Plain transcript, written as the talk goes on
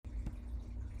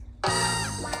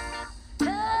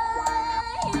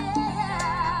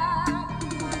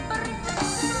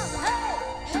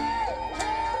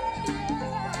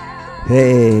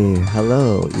Hey,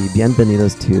 hello y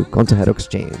bienvenidos to Consejero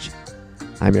Exchange.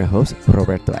 I'm your host,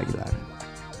 Roberto Aguilar.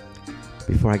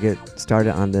 Before I get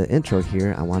started on the intro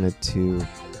here, I wanted to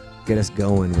get us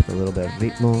going with a little bit of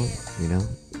ritmo,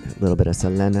 a little bit of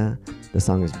Selena. The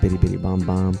song is Bitty Bitty Bom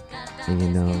Bom,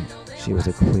 and she was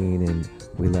a queen and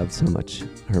we loved so much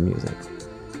her music.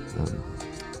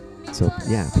 So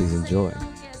yeah, please enjoy.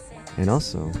 And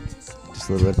also, just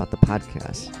a little bit about the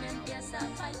podcast.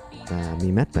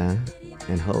 Mi meta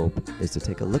and hope is to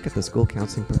take a look at the school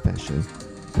counseling profession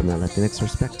from the Latinx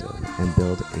perspective and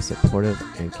build a supportive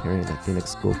and caring Latinx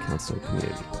school counseling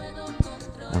community.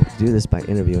 I hope to do this by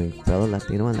interviewing fellow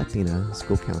Latino and Latina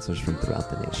school counselors from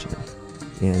throughout the nation.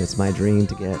 And it's my dream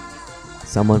to get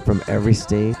someone from every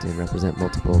state and represent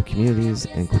multiple communities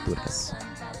and culturas.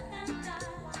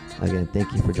 Again,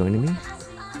 thank you for joining me.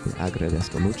 Te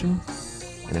agradezco mucho,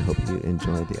 and I hope you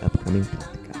enjoy the upcoming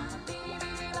Plática.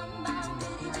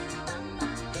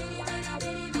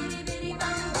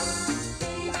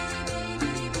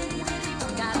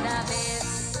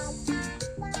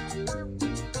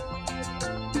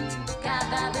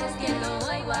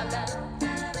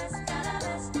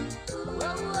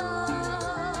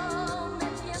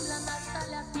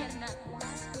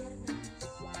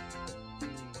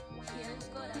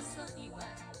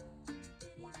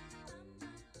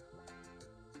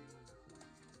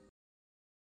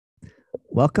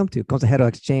 Welcome to Consejero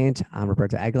Exchange. I'm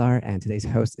Roberto Aguilar, and today's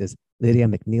host is Lydia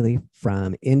McNeiley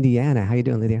from Indiana. How you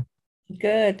doing, Lydia?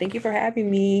 Good. Thank you for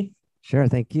having me. Sure.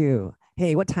 Thank you.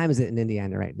 Hey, what time is it in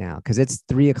Indiana right now? Because it's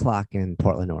 3:00 in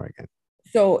Portland, Oregon.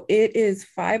 So it is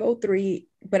 5:03,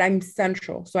 but I'm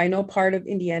central. So I know part of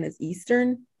Indiana is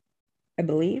Eastern. I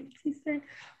believe it's Eastern,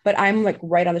 but I'm like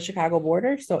right on the Chicago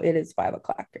border. So it is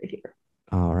 5:00 right here.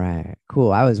 All right.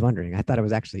 Cool. I was wondering. I thought it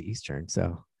was actually Eastern.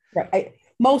 So Right.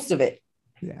 Most of it.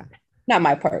 Yeah. Not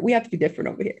my part. We have to be different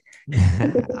over here.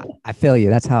 I feel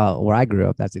you. That's where I grew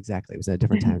up. It was in a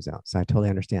different time zone. So I totally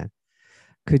understand.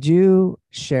 Could you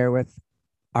share with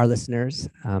our listeners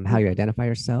how you identify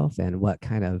yourself and what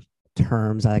kind of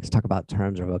terms, I like to talk about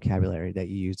terms or vocabulary that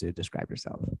you use to describe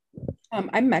yourself?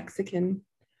 I'm Mexican.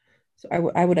 So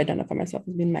I would identify myself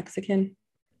as being Mexican.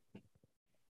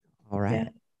 All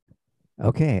right. Yeah.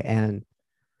 Okay. And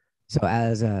so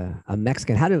as a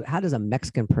Mexican, how does a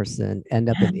Mexican person end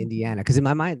up in Indiana? Because in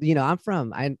my mind, I'm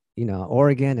from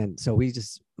Oregon, and so we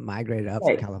just migrated up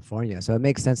from California. So it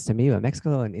makes sense to me, but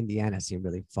Mexico and Indiana seem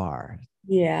really far.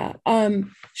 Yeah.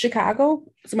 Chicago.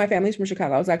 So my family's from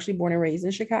Chicago. I was actually born and raised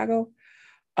in Chicago.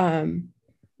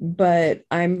 But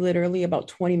I'm literally about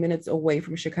 20 minutes away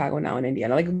from Chicago now in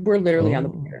Indiana. Like we're literally on the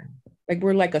border. Like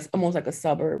we're like almost like a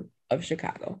suburb of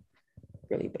Chicago,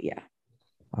 really. But yeah.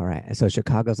 All right. So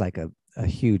Chicago's like a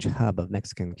huge hub of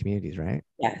Mexican communities, right?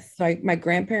 Yes. So my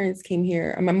grandparents came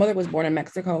here. My mother was born in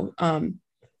Mexico.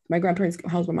 My grandparents,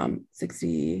 how was my mom?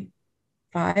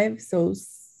 65. So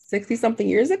 60 something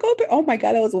years ago. But oh my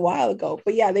God, that was a while ago.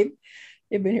 But yeah, they've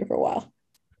been here for a while.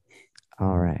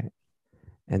 All right.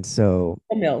 And so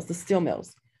the steel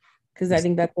mills. Because I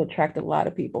think that's what attracted a lot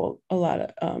of people, a lot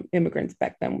of immigrants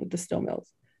back then with the steel mills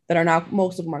that are now,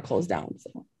 most of them are closed down.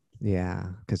 So. Yeah,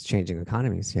 because changing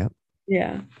economies. Yep.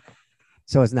 Yeah.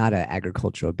 So it's not an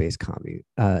agricultural based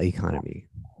economy.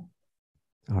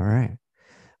 All right.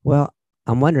 Well,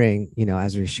 I'm wondering,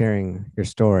 as you're sharing your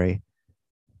story,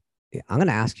 I'm going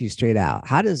to ask you straight out.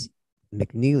 How does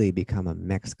McNeiley become a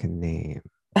Mexican name?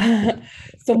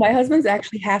 So my husband's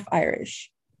actually half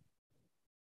Irish.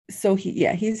 So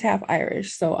he's half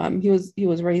Irish. So he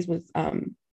was raised with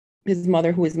his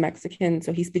mother who is Mexican.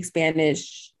 So he speaks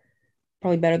Spanish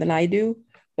probably better than I do.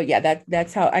 But yeah,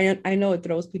 that's how I know it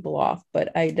throws people off, but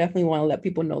I definitely want to let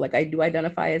people know, like I do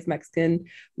identify as Mexican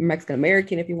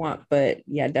American if you want, but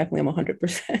yeah, definitely I'm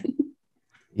 100%.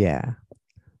 Yeah.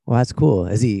 Well, that's cool.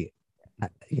 Is he,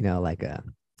 well,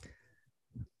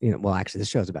 actually this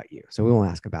show's about you, so we won't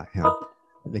ask about him,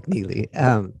 McNeiley.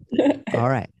 All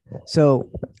right. So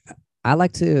I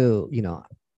like to,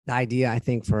 the idea I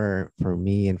think for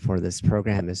me and for this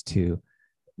program is to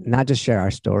not just share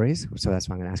our stories. So that's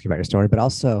why I'm going to ask you about your story, but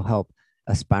also help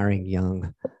aspiring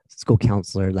young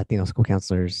Latino school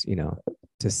counselors,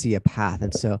 to see a path.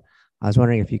 And so I was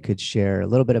wondering if you could share a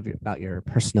little bit about your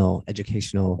personal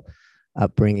educational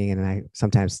upbringing. And I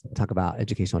sometimes talk about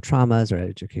educational traumas or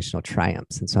educational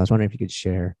triumphs. And so I was wondering if you could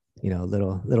share,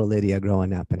 little Lydia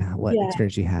growing up and what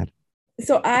experience you had.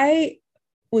 So I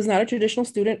was not a traditional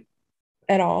student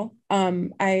at all.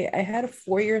 I had a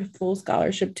 4-year full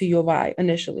scholarship to U of I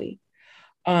initially,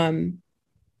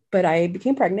 but I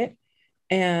became pregnant,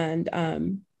 and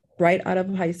right out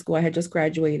of high school, I had just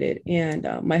graduated, and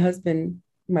my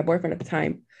boyfriend at the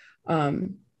time,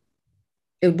 Um,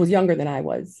 it was younger than I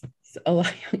was, so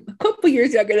a couple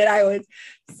years younger than I was.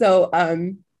 So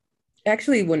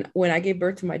actually, when I gave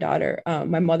birth to my daughter,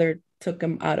 my mother took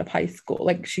him out of high school.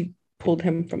 Like she pulled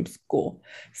him from school.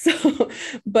 So,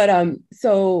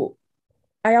 so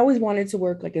I always wanted to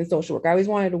work like in social work. I always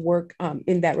wanted to work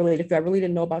in that related field. I really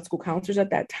didn't know about school counselors at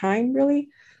that time, really,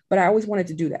 but I always wanted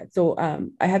to do that. So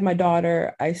I had my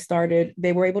daughter.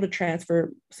 They were able to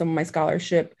transfer some of my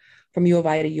scholarship from U of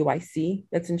I to UIC,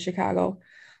 that's in Chicago.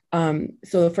 So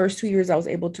the first 2 years I was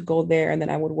able to go there, and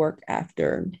then I would work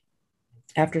after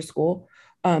school.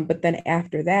 But then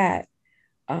after that,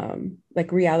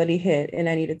 like reality hit, and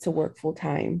I needed to work full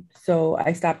time. So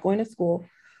I stopped going to school.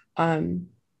 Um,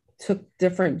 Took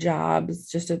different jobs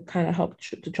just to kind of help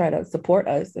to try to support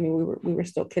us. I mean, we were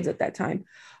still kids at that time.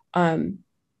 Um,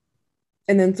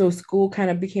 and then so school kind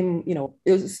of became,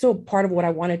 it was still part of what I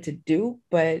wanted to do,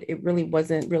 but it really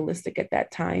wasn't realistic at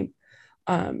that time.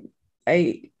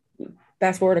 I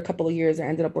Fast forward a couple of years, I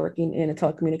ended up working in a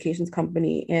telecommunications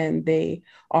company, and they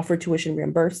offered tuition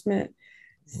reimbursement.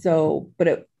 So,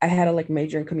 but I had a like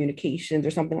major in communications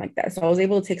or something like that. So I was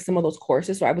able to take some of those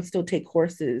courses. So I would still take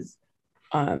courses,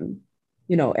 um,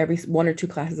 every 1 or 2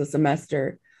 classes a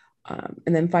semester. And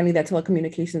then finally that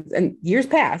telecommunications, and years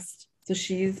passed. So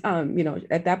she's,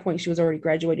 at that point she was already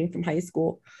graduating from high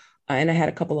school. And I had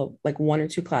a couple of like 1 or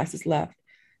 2 classes left.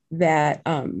 That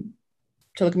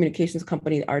telecommunications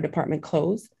company, our department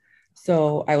closed.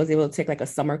 So I was able to take like a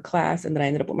summer class, and then I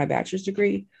ended up with my bachelor's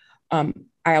degree.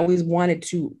 I always wanted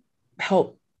to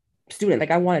help students.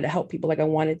 Like I wanted to help people. Like I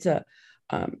wanted to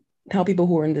help people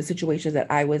who were in the situations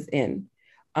that I was in.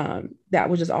 That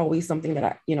was just always something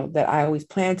that I always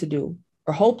planned to do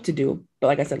or hope to do. But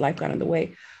like I said, life got in the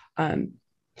way.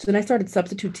 So then I started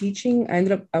substitute teaching.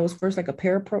 I was first like a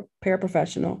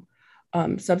paraprofessional.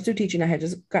 Substitute teaching. I had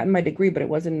just gotten my degree, but it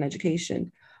wasn't in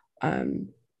education. Um,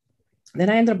 then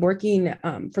I ended up working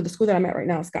for the school that I'm at right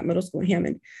now, Scott Middle School in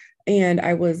Hammond, and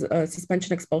I was a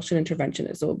suspension expulsion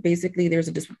interventionist. So basically,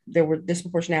 there were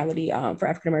disproportionality for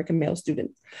African American male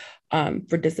students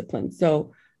for discipline.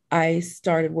 So I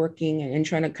started working and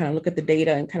trying to kind of look at the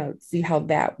data and kind of see how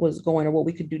that was going or what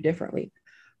we could do differently.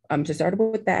 So I started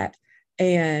with that,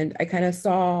 and I kind of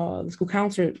saw the school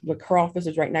counselor, like her office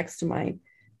is right next to mine,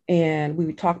 and we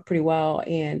would talk pretty well.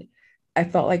 And I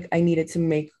felt like I needed to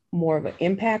make more of an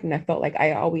impact, and I felt like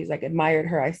I always like admired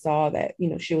her. I saw that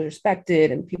she was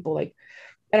respected, and people like,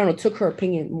 I don't know, took her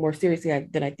opinion more seriously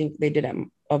than I think they did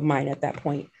of mine at that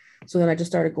point. So then I just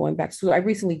started going back. So I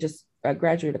recently just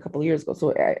graduated a couple of years ago.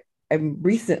 So I'm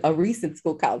a recent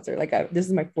school counselor. Like this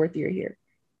is my 4th year here.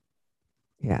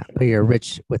 Yeah, but you're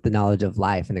rich with the knowledge of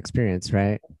life and experience,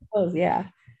 right? Oh yeah.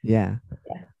 Yeah.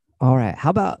 Yeah. All right.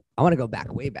 How about I want to go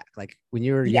back way back, like when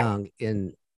you were Yeah. young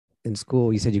in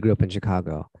school. You said you grew up in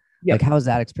Chicago. Like, Yep. how was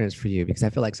that experience for you? Because I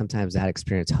feel like sometimes that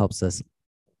experience helps us,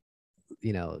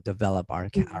 develop our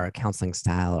counseling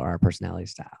style or our personality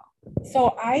style.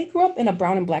 So I grew up in a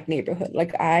brown and black neighborhood.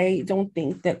 Like I don't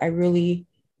think that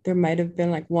there might have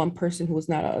been like one person who was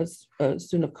not a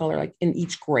student of color like in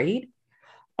each grade.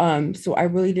 So I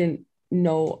really didn't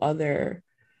know other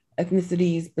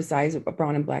ethnicities besides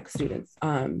brown and black students.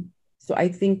 So I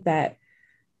think that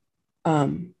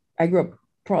I grew up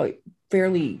probably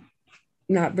fairly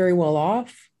not very well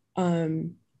off.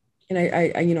 And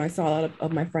I saw a lot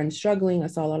of my friends struggling. I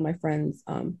saw a lot of my friends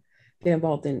get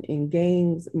involved in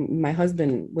gangs. My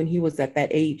husband, when he was at that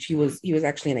age, he was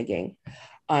actually in a gang.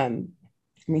 I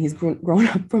mean, he's grown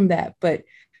up from that, but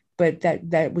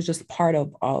that was just part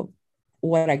of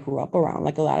what I grew up around.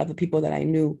 Like a lot of the people that I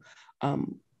knew,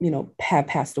 have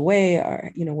passed away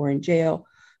or were in jail.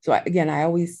 So again, I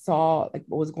always saw like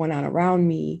what was going on around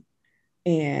me,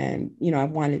 and I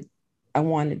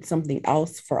wanted something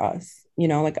else for us.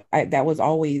 That was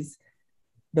always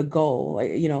the goal.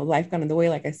 Like, life got in the way,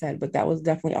 like I said, but that was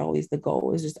definitely always the goal.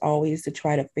 It was just always to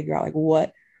try to figure out like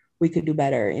what we could do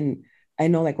better. And I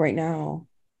know like right now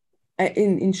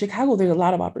in Chicago, there's a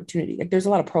lot of opportunity. Like there's a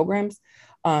lot of programs.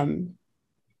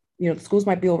 The schools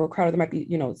might be overcrowded. There might be,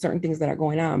 certain things that are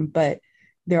going on, but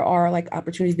there are like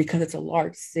opportunities because it's a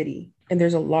large city and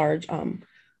there's a large brown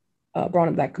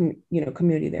and black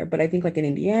community there. But I think like in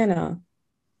Indiana,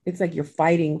 it's like you're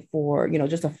fighting for,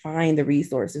 just to find the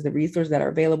resources that are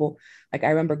available. Like I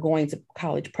remember going to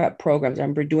college prep programs. I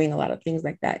remember doing a lot of things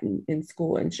like that in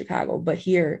school in Chicago. But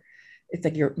here, it's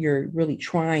like you're really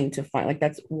trying to find, like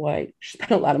that's what I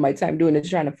spent a lot of my time doing, is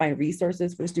trying to find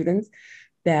resources for students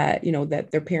that,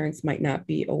 that their parents might not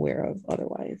be aware of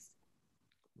otherwise.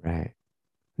 Right.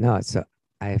 No, so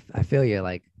I feel you.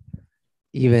 Like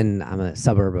even I'm a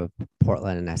suburb of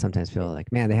Portland, and I sometimes feel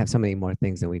like, man, they have so many more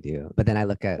things than we do. But then I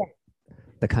look at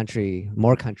the country,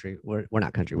 more country. We're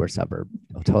not country, we're suburb,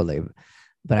 totally.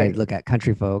 But I Right. look at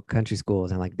country folk, country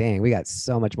schools, and I'm like, dang, we got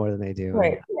so much more than they do. And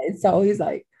Right. So he's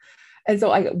like, and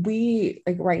so we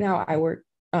like right now I work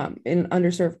in an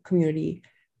underserved community,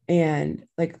 and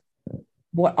like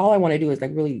what all I want to do is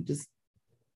like really just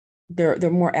they're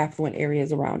more affluent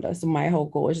areas around us. So my whole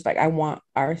goal is just like I want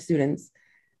our students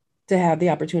to have the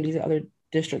opportunities that other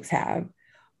districts have.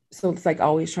 So it's like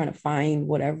always trying to find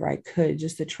whatever I could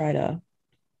just to try to,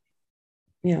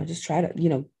 just try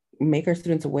to, make our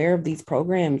students aware of these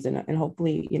programs and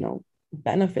hopefully,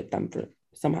 benefit them for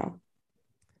somehow.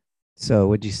 so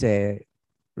would you say,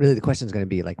 really the question is going to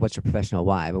be like, what's your professional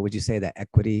why? But would you say that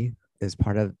equity is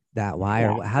part of that why,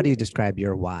 Yeah. or how do you describe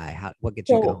your why? What gets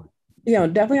you So, going?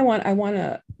 definitely I want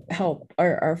to help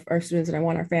our students and I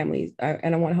want our families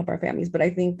and I want to help our families. But I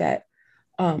think that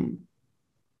um,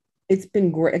 it's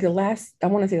been great. Like I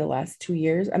want to say the last 2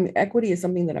 years. I mean, equity is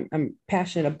something that I'm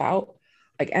passionate about.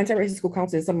 Like anti-racist school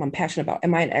counseling is something I'm passionate about.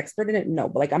 Am I an expert in it? No,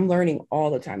 but like I'm learning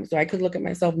all the time. So I could look at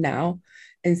myself now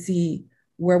and see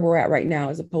where we're at right now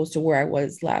as opposed to where I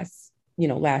was last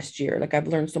year. Like I've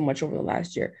learned so much over the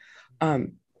last year.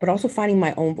 But also finding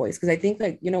my own voice. Because I think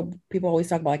like, people always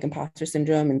talk about like imposter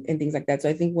syndrome and things like that. So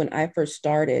I think when I first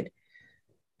started,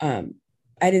 um,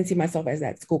 I didn't see myself as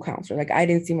that school counselor. Like I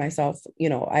didn't see myself,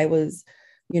 I was,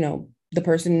 the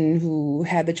person who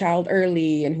had the child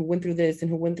early and who went through this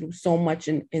and who went through so much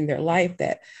in their life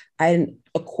that I didn't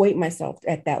equate myself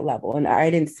at that level. And I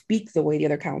didn't speak the way the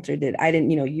other counselor did. I didn't,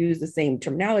 use the same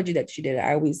terminology that she did.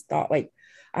 I always thought like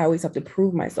I always have to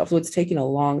prove myself. So it's taken a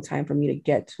long time for me to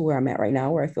get to where I'm at right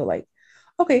now, where I feel like,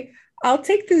 okay, I'll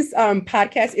take this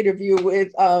podcast interview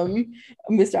with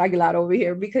Mr. Aguilar over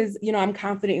here because I'm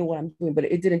confident in what I'm doing, but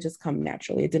it didn't just come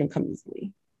naturally. It didn't come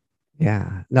easily.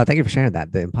 Yeah, no, thank you for sharing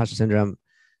that. The imposter syndrome,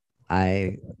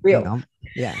 I, you Real. know,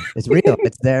 yeah, it's real.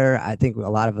 It's there. I think a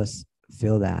lot of us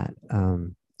feel that.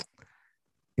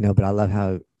 But I love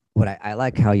how what I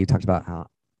like how you talked about how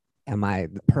am I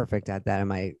perfect at that?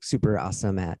 Am I super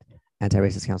awesome at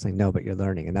anti-racist counseling? No, but you're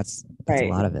learning, and that's a Right.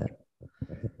 lot of it.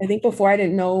 I think before I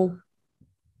didn't know,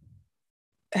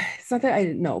 it's not that I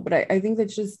didn't know, but I think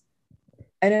that's just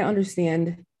I didn't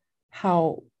understand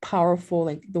how powerful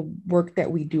like the work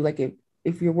that we do. Like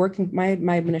if you're working my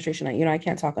administration, I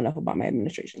can't talk enough about my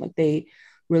administration. Like they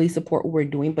really support what we're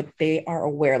doing, but they are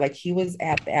aware. Like he was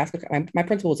at the ASCA, my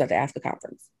principal was at the ASCA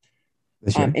conference.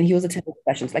 This year. And he was attending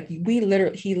sessions. Like he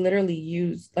literally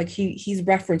used like he's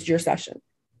referenced your session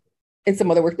in some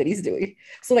other work that he's doing.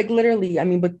 So like literally, I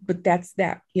mean, but that's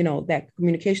that, that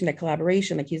communication, that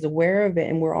collaboration, like he's aware of it.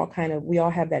 And we all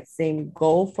have that same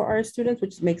goal for our students,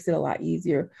 which makes it a lot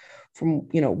easier from,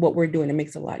 what we're doing. It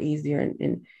makes it a lot easier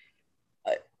and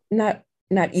uh, not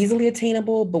not easily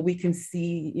attainable, but we can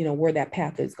see, where that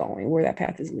path is going, where that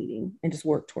path is leading and just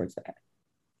work towards that.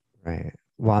 Right.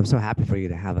 Well, I'm so happy for you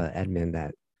to have an admin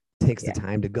that takes the Yeah.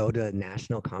 time to go to a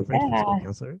national conference for school Yeah.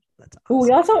 counselors. That's Ooh,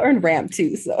 we awesome. also earned ramp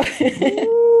too. So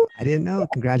Woo! I didn't know.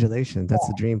 Congratulations. That's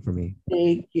the dream for me.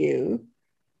 thank you.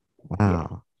 Yeah.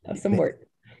 Wow. Some work.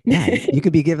 Yeah, you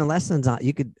could be giving lessons on.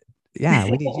 You could. Yeah,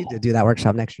 we need you to do that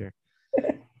workshop next year.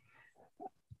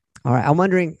 All right. I'm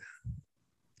wondering.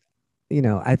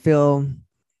 I feel.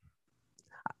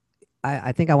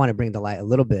 I think I want to bring to light a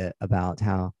little bit about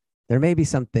how there may be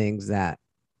some things that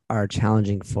are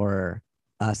challenging for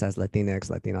us as Latinx,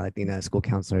 Latina school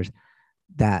counselors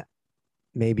that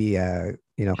maybe a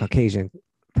Caucasian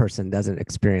person doesn't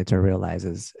experience or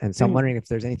realizes. And so I'm Mhm. wondering if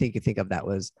there's anything you could think of that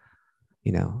was,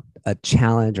 a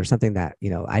challenge or something that,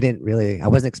 I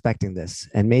wasn't expecting this.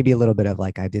 And maybe a little bit of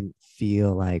like, I didn't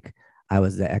feel like I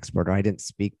was the expert or I didn't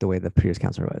speak the way the previous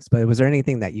counselor was. But was there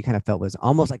anything that you kind of felt was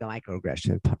almost like a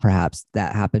microaggression, perhaps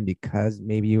that happened because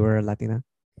maybe you were Latina?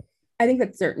 I think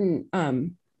that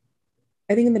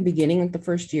I think in the beginning, like the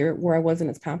first year where I wasn't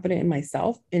as confident in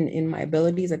myself and in my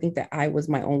abilities, I think that I was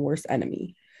my own worst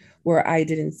enemy, where I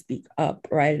didn't speak up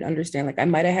or I didn't understand. Like I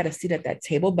might have had a seat at that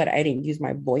table, but I didn't use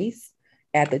my voice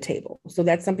at the table. So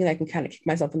that's something I can kind of kick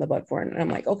myself in the butt for. And I'm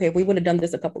like, okay, if we would have done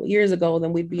this a couple of years ago,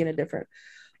 then we'd be in a different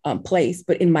place.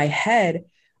 But in my head,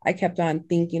 I kept on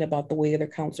thinking about the way the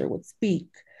counselor would speak,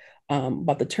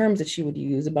 about the terms that she would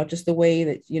use, about just the way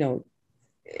that,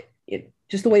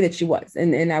 just the way that she was.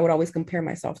 And I would always compare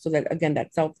myself. So that again,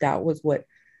 that self-doubt was what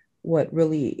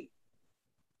really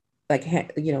like,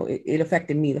 it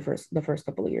affected me the first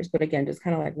couple of years. But again, just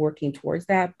kind of like working towards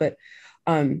that. But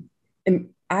and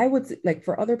I would like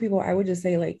for other people, I would just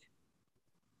say like,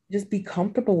 just be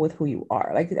comfortable with who you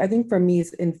are. Like I think for me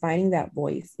is in finding that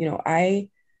voice,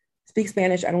 speak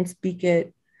Spanish. I don't speak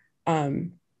it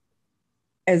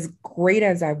as great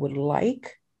as I would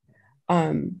like.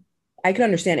 I can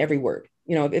understand every word.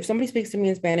 If somebody speaks to me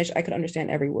in Spanish, I could understand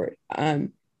every word.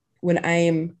 When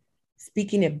I'm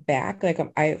speaking it back, like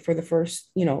I for the first,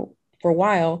 for a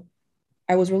while,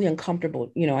 I was really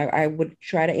uncomfortable. I would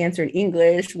try to answer in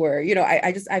English where,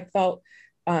 I felt,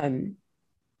 I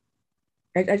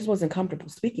just wasn't comfortable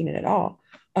speaking it at all.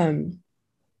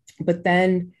 But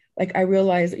then like I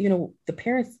realized, the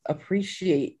parents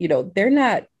appreciate, they're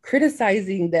not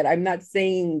criticizing that I'm not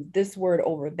saying this word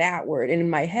over that word. And in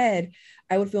my head,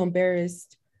 I would feel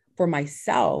embarrassed for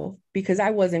myself because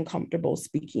I wasn't comfortable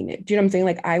speaking it. Do you know what I'm saying?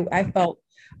 Like I felt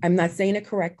I'm not saying it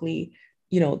correctly.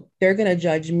 They're going to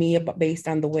judge me based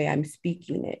on the way I'm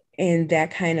speaking it. And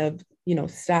that kind of,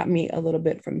 stopped me a little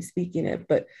bit from speaking it.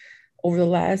 But over the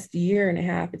last year and a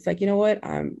half, it's like, you know what,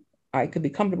 I could be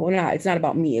comfortable or not. It's not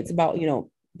about me. It's about,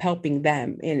 helping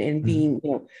them and being,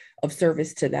 of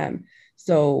service to them.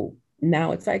 So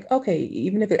now it's like, okay,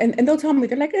 even if and they'll tell me,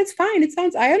 they're like, it's fine.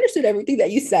 I understood everything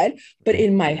that you said. But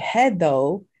in my head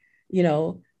though,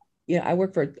 I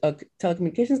work for a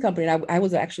telecommunications company and I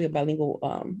was actually a bilingual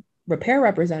repair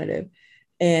representative.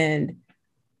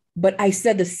 But I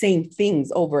said the same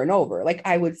things over and over. Like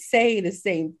I would say the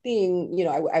same thing,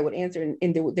 I would answer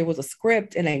and there was a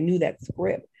script and I knew that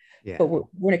script. Yeah. But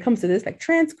when it comes to this, like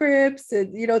transcripts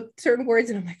and, certain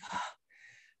words, and I'm like, oh,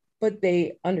 but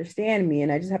they understand me.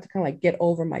 And I just have to kind of like get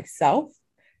over myself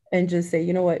and just say,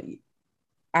 you know what,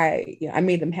 I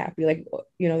made them happy. Like,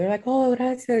 they're like, oh,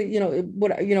 that's,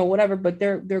 whatever, but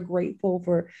they're grateful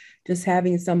for just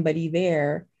having somebody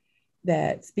there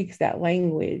that speaks that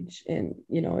language. And,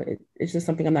 it's just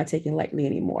something I'm not taking lightly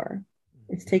anymore.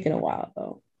 It's taken a while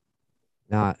though.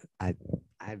 No,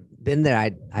 I've been there.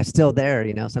 I'm still there,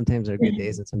 sometimes there are good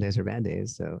days and some days are bad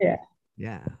days. So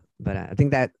yeah. But I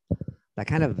think that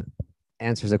kind of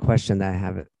answers a question that I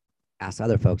have asked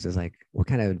other folks is like, what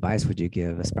kind of advice would you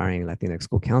give aspiring Latinx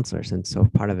school counselors? And so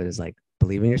part of it is like,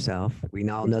 believe in yourself. We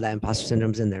all know that imposter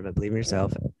syndrome's in there, but believe in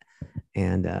yourself.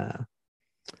 And I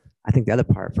think the other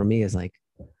part for me is like,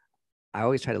 I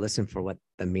always try to listen for what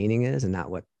the meaning is and not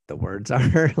what the words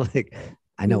are. Like,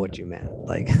 I know what you meant.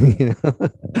 Like,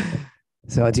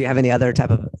 So do you have any other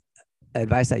type of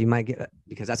advice that you might give?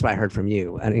 Because that's what I heard from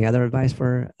you. Any other advice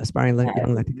for aspiring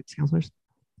young Latinx counselors?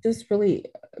 Just really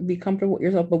be comfortable with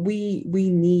yourself. But we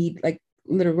need, like,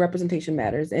 literal representation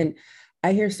matters. And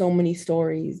I hear so many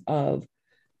stories of,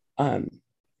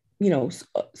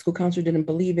 school counselor didn't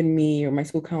believe in me, or my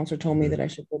school counselor told me that I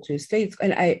should go to the States.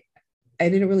 And I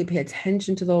didn't really pay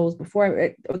attention to those before.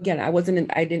 I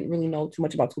didn't really know too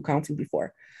much about school counseling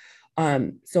before.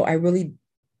 So I really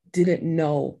didn't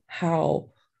know how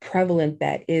prevalent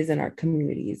that is in our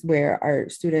communities, where our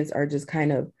students are just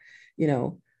kind of,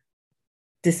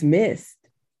 dismissed.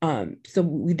 So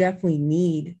we definitely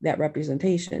need that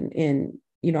representation. And,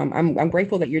 I'm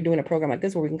grateful that you're doing a program like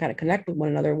this where we can kind of connect with one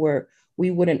another where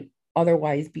we wouldn't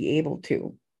otherwise be able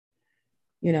to,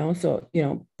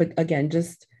 but again,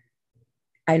 just,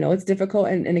 I know it's difficult.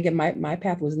 And again, my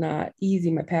path was not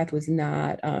easy. My path was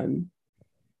not,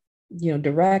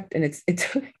 direct, and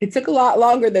it took a lot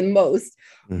longer than most,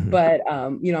 but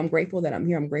I'm grateful that I'm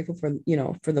here. I'm grateful for,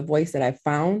 for the voice that I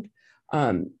found,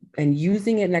 and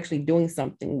using it and actually doing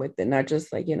something with it, not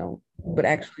just like, but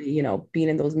actually, being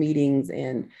in those meetings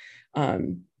and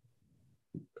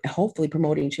hopefully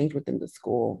promoting change within the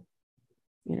school,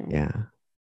 Yeah.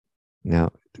 No,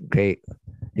 great.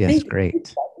 Yes,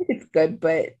 great. It's good,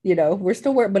 but we're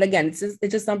still working. But again, it's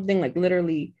just something like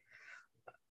literally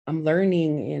I'm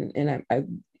learning, and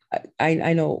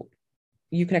I know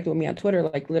you connected with me on Twitter.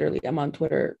 Like literally, I'm on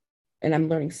Twitter, and I'm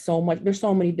learning so much. There's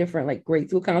so many different like great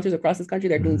school counselors across this country.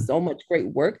 They're doing so much great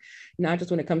work, not just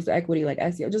when it comes to equity, like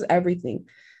SEO, just everything.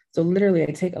 So literally,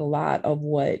 I take a lot of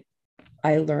what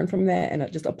I learned from that and I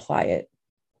just apply it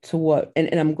to what.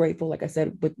 And I'm grateful, like I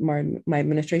said, with my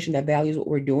administration that values what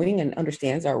we're doing and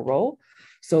understands our role.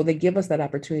 So they give us that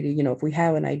opportunity, if we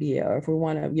have an idea or if we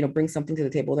want to, bring something to the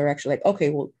table, they're actually like, okay,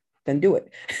 well, then do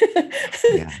it. Do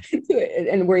it.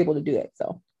 And we're able to do it.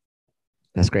 So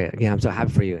that's great. Yeah, I'm so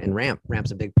happy for you. And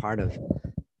Ramp's a big part of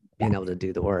being able to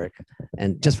do the work.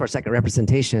 And just for a second,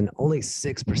 representation, only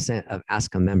 6% of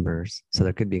ASCA members. So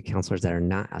there could be counselors that are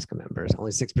not ASCA members.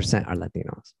 Only 6% are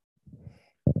Latinos.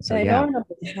 So I know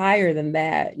it's higher than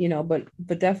that,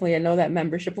 but definitely I know that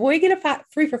membership. We get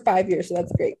free for 5 years, so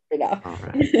that's great for now. All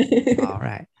right. All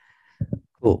right.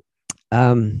 Cool.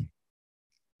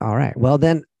 All right. Well,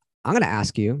 then I'm going to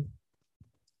ask you,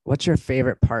 what's your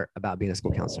favorite part about being a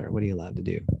school counselor? What do you love to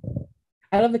do?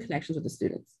 I love the connections with the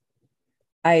students.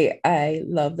 I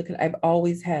love I've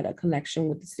always had a connection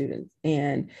with the students,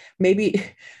 and maybe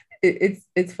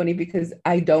it's funny because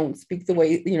I don't speak the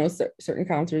way, certain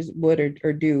counselors would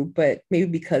or do, but maybe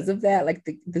because of that, like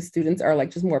the students are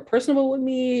like just more personable with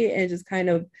me, and just kind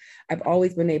of, I've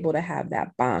always been able to have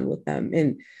that bond with them.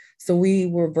 And so we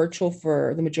were virtual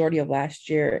for the majority of last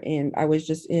year, and I was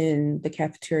just in the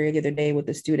cafeteria the other day with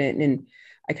a student, and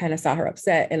I kind of saw her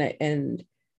upset, and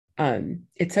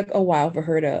it took a while for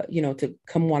her to, to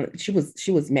come on. She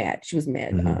was mad. She was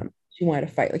mad. Mm-hmm. She wanted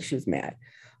to fight, like she was mad.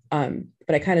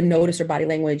 But I kind of noticed her body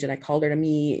language, and I called her to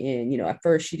me, and at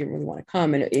first she didn't really want to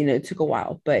come, and it took a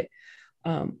while. But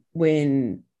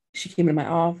when she came into my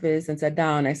office and sat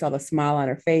down, I saw the smile on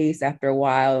her face after a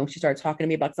while, and she started talking to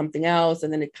me about something else,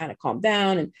 and then it kind of calmed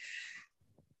down, and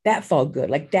that felt good.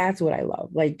 Like that's what I love.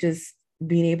 Like just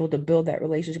being able to build that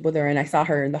relationship with her. And I saw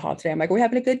her in the hall today. I'm like, we're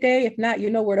having a good day. If not, you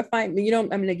know where to find me. I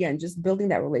mean, again, just building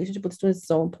that relationship with students is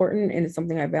so important, and it's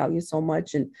something I value so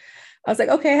much. And I was like,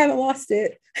 okay, I haven't lost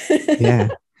it. Yeah,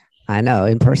 I know,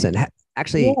 in person.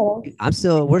 Actually,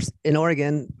 Yeah. we're in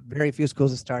Oregon. Very few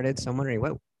schools have started. So I'm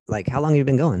wondering like, how long have you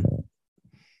been going?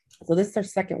 So this is our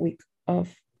second week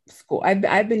of school.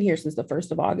 I've been here since the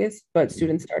 1st of August, but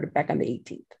students started back on the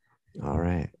 18th. All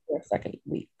right. Our second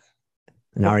week.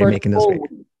 And The already first making those full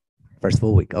great. week. First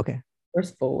full week. Okay.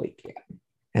 First full week. Yeah.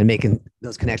 And making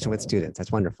those connections with students.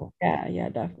 That's wonderful. Yeah,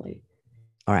 definitely.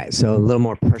 All right. So a little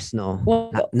more personal,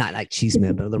 Well, not like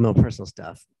cheeseman, but a little more personal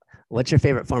stuff. What's your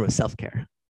favorite form of self-care?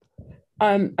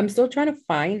 I'm still trying to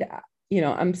find,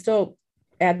 I'm still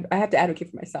I have to advocate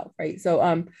for myself, right? So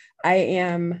I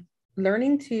am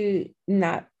learning to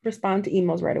not respond to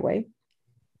emails right away,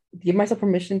 give myself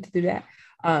permission to do that.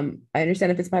 I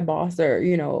understand if it's my boss or,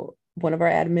 one of our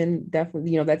admin,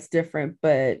 definitely, that's different.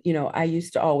 But, I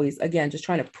used to always, again, just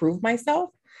trying to prove myself.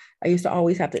 I used to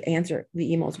always have to answer the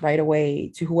emails right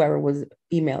away to whoever was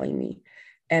emailing me.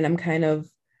 And I'm kind of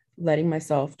letting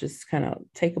myself just kind of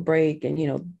take a break,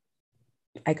 and,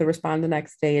 I could respond the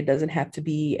next day. It doesn't have to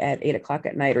be at 8 o'clock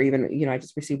at night, or even, I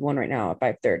just received one right now at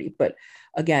 5:30. But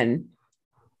again,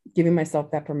 giving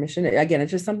myself that permission. Again,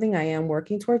 it's just something I am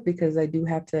working towards, because I do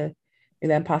have to, that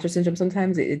imposter syndrome,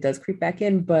 sometimes it does creep back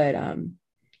in, but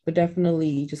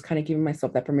definitely just kind of giving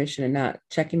myself that permission and not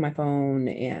checking my phone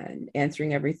and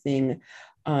answering everything.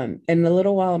 In a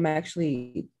little while,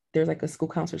 there's like a school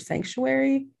counselor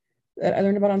sanctuary that I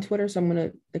learned about on Twitter. So I'm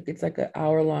gonna, like, it's like an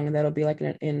hour long, and that'll be like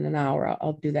in an hour.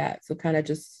 I'll do that. So kind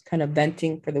of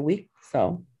venting for the week.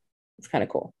 So it's kind of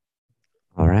cool.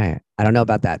 All right. I don't know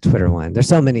about that Twitter one. There's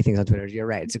so many things on Twitter. You're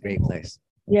right. It's a great place.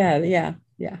 Yeah.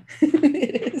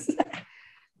 It is.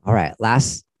 All right.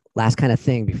 Last kind of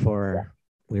thing before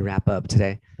we wrap up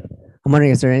today. I'm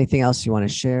wondering, is there anything else you want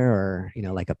to share, or,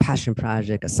 like a passion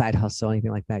project, a side hustle,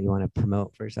 anything like that you want to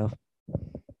promote for yourself?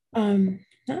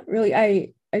 Not really.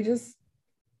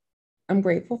 I'm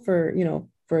grateful for,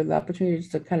 for the opportunity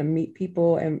to kind of meet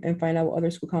people and find out what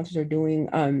other school counselors are doing.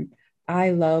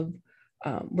 I love,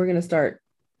 we're going to start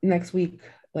next week,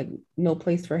 like No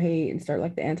Place for Hate, and start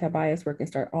like the anti-bias work and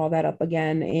start all that up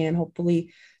again. And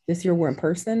hopefully this year we're in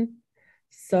person.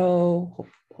 So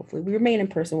hopefully we remain in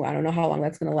person. I don't know how long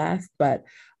that's going to last, but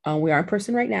we are in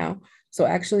person right now. So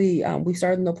actually, we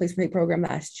started the No Place for Hate program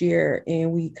last year,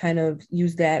 and we kind of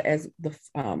used that as the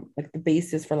like the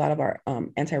basis for a lot of our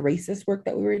anti-racist work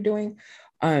that we were doing.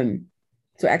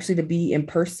 So actually, to be in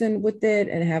person with it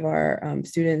and have our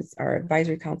students, our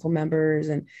advisory council members,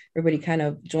 and everybody kind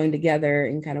of join together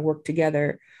and kind of work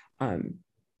together. I'm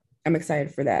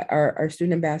excited for that. Our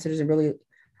student ambassadors are really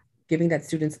giving that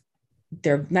students,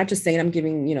 they're not just saying I'm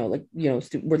giving,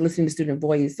 we're listening to student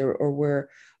voice, or we're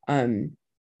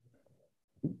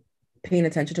paying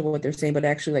attention to what they're saying, but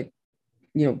actually,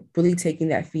 like, really taking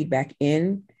that feedback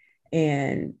in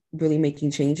and really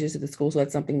making changes to the school. So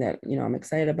that's something that, I'm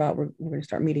excited about. We're going to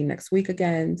start meeting next week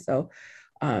again. So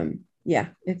yeah,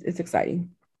 it's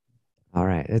exciting. All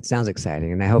right. It sounds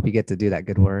exciting. And I hope you get to do that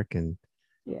good work, and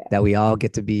that we all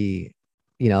get to be,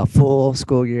 full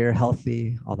school year,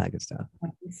 healthy, all that good stuff.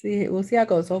 We'll see how it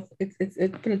goes. So it's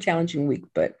been a challenging week,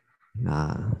 but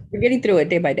we're getting through it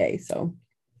day by day. So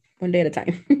one day at a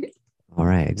time. All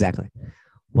right. Exactly.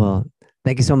 Well,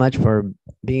 thank you so much for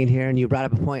being here. And you brought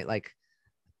up a point, like,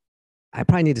 I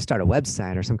probably need to start a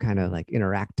website or some kind of like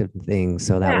interactive thing,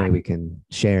 so that way we can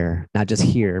share, not just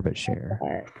hear, but share.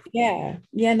 Yeah,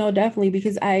 no, definitely.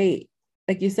 Because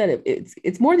like you said,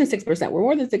 it's more than 6%. We're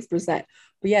more than 6%.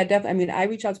 But yeah, definitely. I mean, I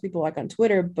reach out to people like on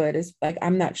Twitter, but it's like,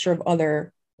 I'm not sure of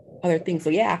other things. So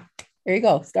yeah, there you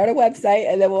go. Start a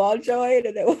website, and then we'll all join,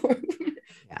 and then we'll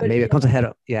Yeah, maybe a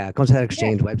Consejero, Consejero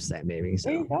Exchange website, maybe.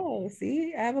 There you So go.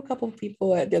 See, I have a couple of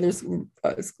people at the other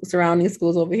surrounding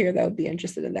schools over here that would be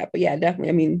interested in that. But yeah, definitely.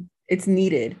 I mean, it's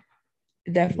needed.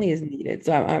 It definitely is needed.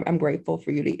 So I'm grateful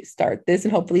for you to start this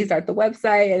and hopefully start the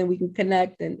website and we can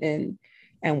connect and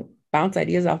bounce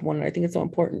ideas off one another. I think it's so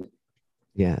important.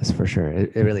 yes, for sure.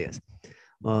 It really is.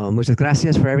 Well, muchas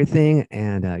gracias for everything.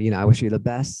 And, I wish you the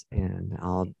best. And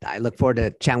I look forward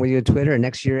to chatting with you on Twitter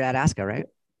next year at ASCA, right?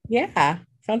 Yeah,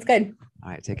 sounds good. All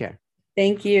right. Take care.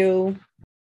 Thank you.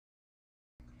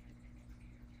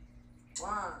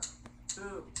 1, 2,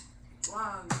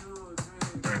 1, 2,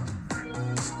 3,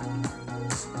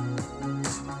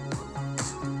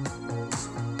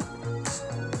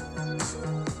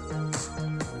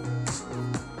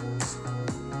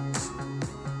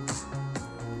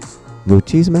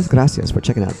 Muchísimas gracias for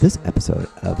checking out this episode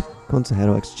of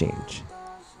Consejero Exchange.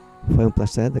 Fue un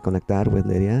placer de conectar with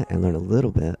Lydia and learn a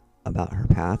little bit about her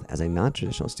path as a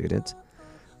non-traditional student,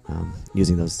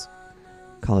 using those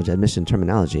college admission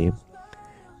terminology,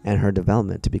 and her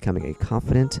development to becoming a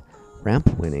confident,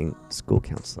 ramp-winning school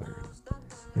counselor.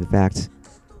 In fact,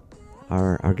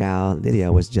 our gal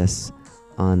Lydia was just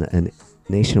on a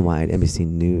nationwide NBC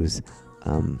News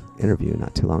interview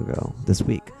not too long ago this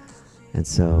week. And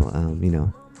so,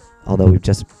 although we've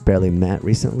just barely met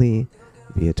recently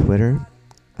via Twitter,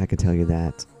 I can tell you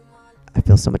that I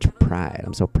feel so much pride.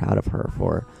 I'm so proud of her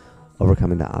for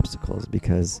overcoming the obstacles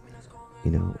because,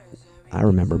 I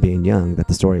remember being young that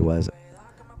the story was,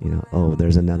 oh,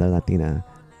 there's another Latina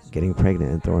getting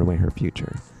pregnant and throwing away her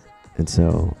future. And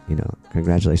so,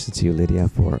 congratulations to you, Lydia,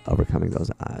 for overcoming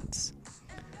those odds.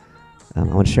 I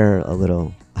want to share a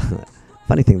little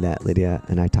funny thing that Lydia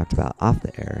and I talked about off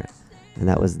the air. And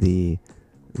that was the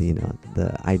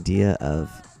idea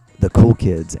of the cool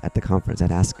kids at the conference at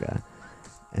ASCA.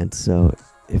 And so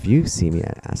if you see me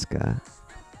at ASCA,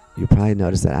 you probably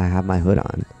notice that I have my hood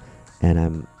on. And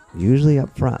I'm usually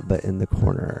up front, but in the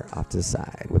corner off to the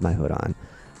side with my hood on.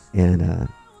 And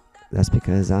that's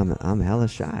because I'm hella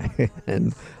shy.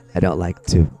 And I don't like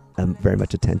to very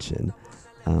much attention.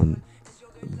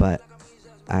 But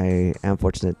I am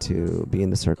fortunate to be in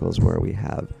the circles where we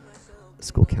have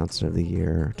School Counselor of the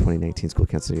Year, 2019 School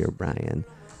Counselor of the Year, Brian,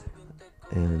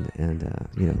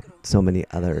 and so many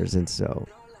others. And so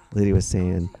Lydia was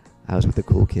saying I was with the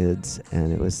cool kids,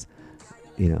 and it was,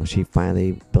 she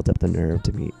finally built up the nerve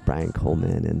to meet Brian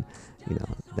Coleman, and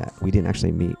that we didn't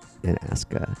actually meet in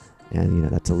ASCA, and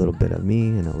that's a little bit of me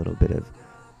and a little bit of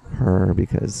her,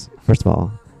 because first of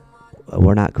all,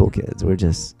 we're not cool kids. We're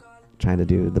just trying to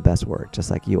do the best work, just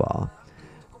like you all.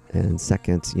 And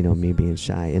second, me being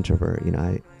shy introvert,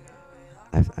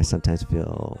 I sometimes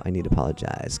feel I need to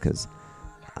apologize because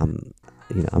I'm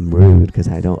rude because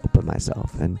I don't open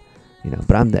myself, and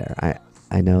but I'm there.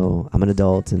 I know I'm an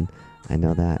adult, and I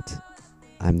know that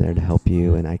I'm there to help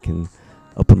you, and I can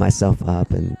open myself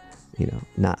up and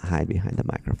not hide behind the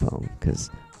microphone, because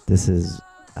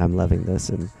I'm loving this,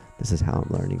 and this is how I'm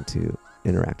learning to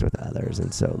interact with others.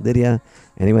 And so Lydia,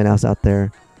 anyone else out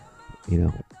there,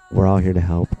 we're all here to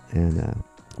help, and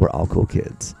we're all cool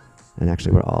kids. And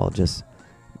actually, we're all just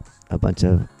a bunch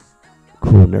of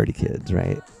cool, nerdy kids,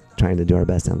 right? Trying to do our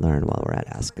best and learn while we're at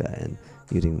ASCA and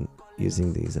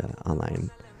using these online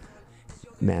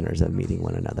manners of meeting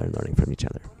one another and learning from each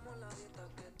other.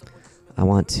 I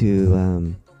want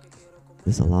to,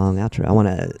 this is a long outro. I want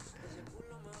to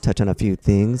touch on a few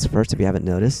things. First, if you haven't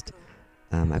noticed,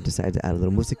 I've decided to add a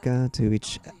little música to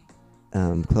each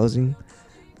closing.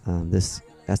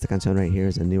 Esta canción right here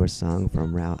is a newer song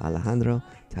from Raul Alejandro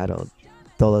titled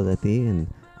Todo de Ti,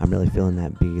 and I'm really feeling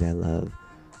that beat.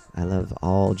 I love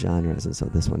all genres, and so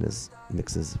this one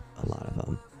mixes a lot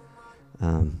of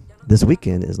them. This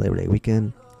weekend is Labor Day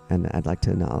weekend, and I'd like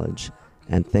to acknowledge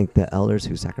and thank the elders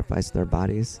who sacrificed their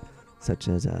bodies, such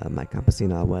as my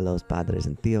campesino abuelos, padres,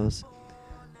 and tíos,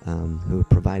 who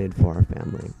provided for our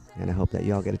family. And I hope that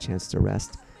you all get a chance to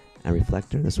rest and reflect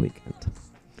during this weekend.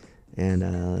 And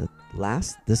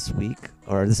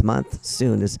this month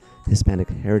soon is Hispanic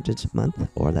Heritage Month,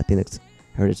 or Latinx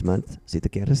Heritage Month, si te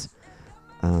quieres.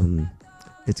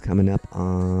 It's coming up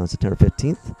on September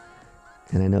 15th,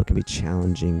 and I know it can be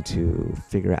challenging to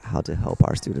figure out how to help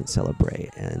our students celebrate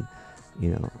and,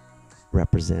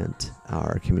 represent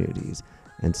our communities.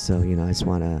 And so, I just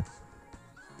want to,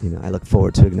 I look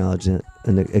forward to acknowledging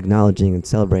and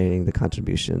celebrating the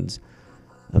contributions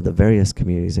of the various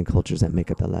communities and cultures that make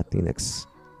up the Latinx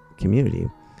community.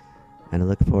 And I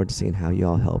look forward to seeing how you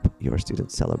all help your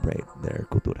students celebrate their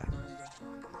cultura.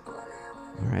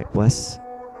 All right, pues,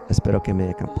 espero que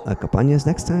me acompañes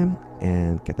next time,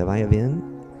 and que te vaya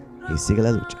bien y sigue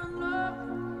la lucha.